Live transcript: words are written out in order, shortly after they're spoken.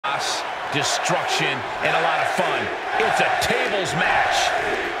destruction, and a lot of fun. It's a tables match.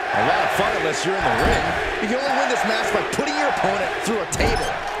 A lot of fun unless you're in the ring. You can only win this match by putting your opponent through a table.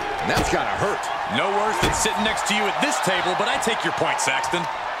 And that's gotta hurt. No worse than sitting next to you at this table, but I take your point, Saxton.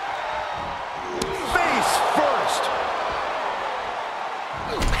 Face first.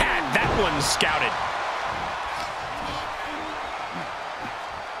 Had that one scouted.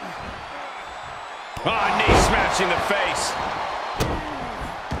 Oh, knee smashing the face.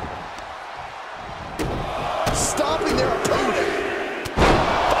 Stopping their opponent.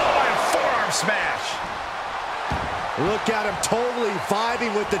 Followed by a forearm smash. Look at him totally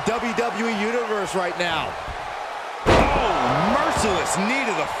vibing with the WWE Universe right now. Oh, merciless knee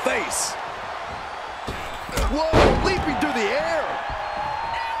to the face. Whoa, leaping through the air.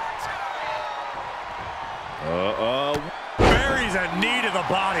 Buries a knee to the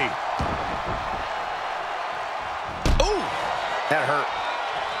body. Ooh, that hurt.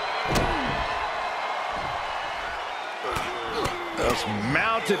 Just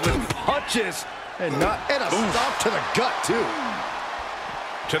mounted with punches and a stop to the gut too.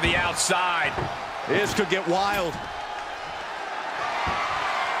 To the outside. This could get wild.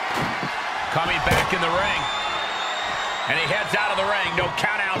 Coming back in the ring. And he heads out of the ring. No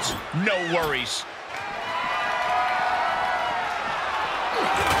countouts, no worries.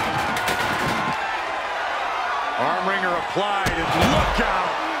 Arm wringer applied, and look out!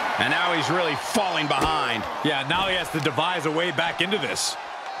 And now he's really falling behind. Yeah, now he has to devise a way back into this.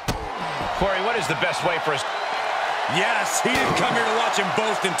 Corey, what is the best way for us? Yes, he didn't come here to watch him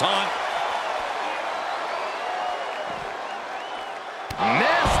boast and taunt.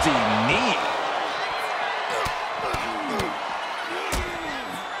 Nasty knee.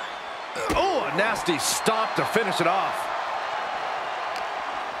 Oh, a nasty stop to finish it off.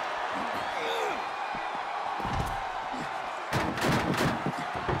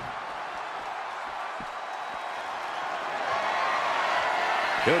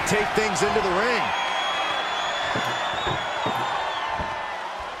 He'll take things into the ring.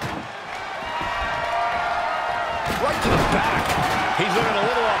 Right to the back. He's looking a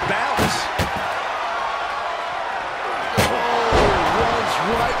little off balance. Oh, runs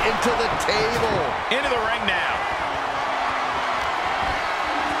right into the table. Into the ring now.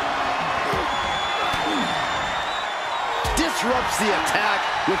 Disrupts the attack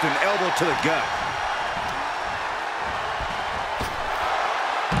with an elbow to the gut.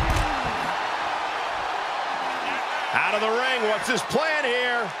 Out of the ring, what's his plan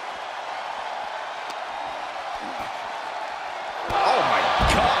here? Oh my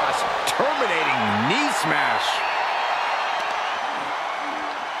gosh, terminating knee smash.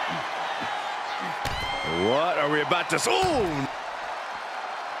 What are we about to see? Ooh!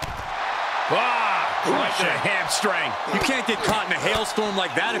 Right to the hamstring. You can't get caught in a hailstorm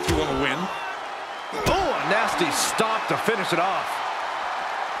like that if you want to win. Oh, a nasty stop to finish it off.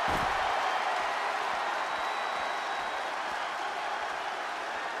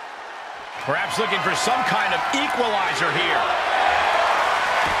 Perhaps looking for some kind of equalizer here.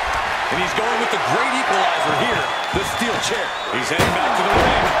 And he's going with the great equalizer here, the steel chair. He's heading back to the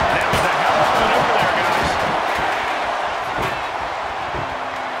ring. That was a hell of a maneuver there, guys.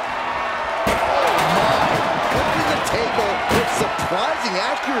 Oh my, flipping the table with surprising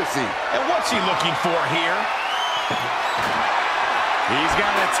accuracy. And what's he looking for here? He's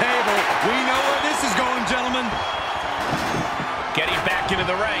got a table. We know where this is going, gentlemen. Getting back into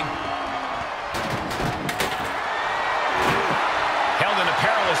the ring. Held in a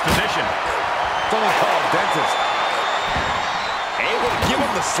perilous position. Someone call a dentist. Able to give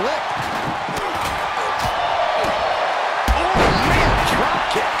him the slip. Oh, man, drop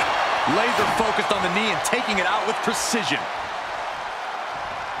kick. Laser focused on the knee and taking it out with precision.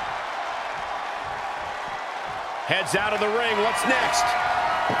 Heads out of the ring. What's next?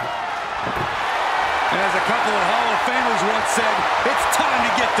 And as a couple of Hall of Famers once said, it's time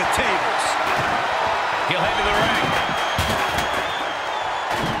to get the tables. He'll head to the ring.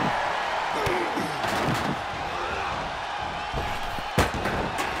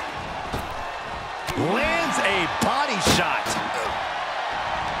 Lands a body shot.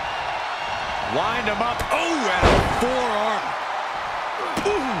 Wind him up. Oh, and a forearm.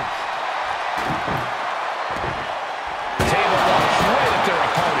 Ooh. Table walks right at their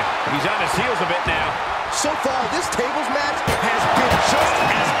opponent. He's on his heels a bit now. So far, this tables match has been just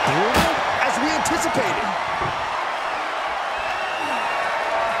as brutal as we anticipated.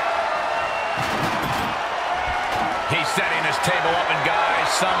 He's setting his table up, and guys,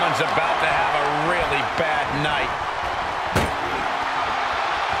 someone's about to have a really bad night.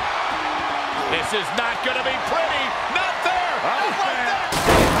 This is not going to be pretty. Not there. Not like that.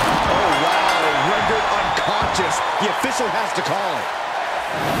 Oh, wow. official has to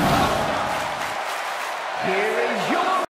call it.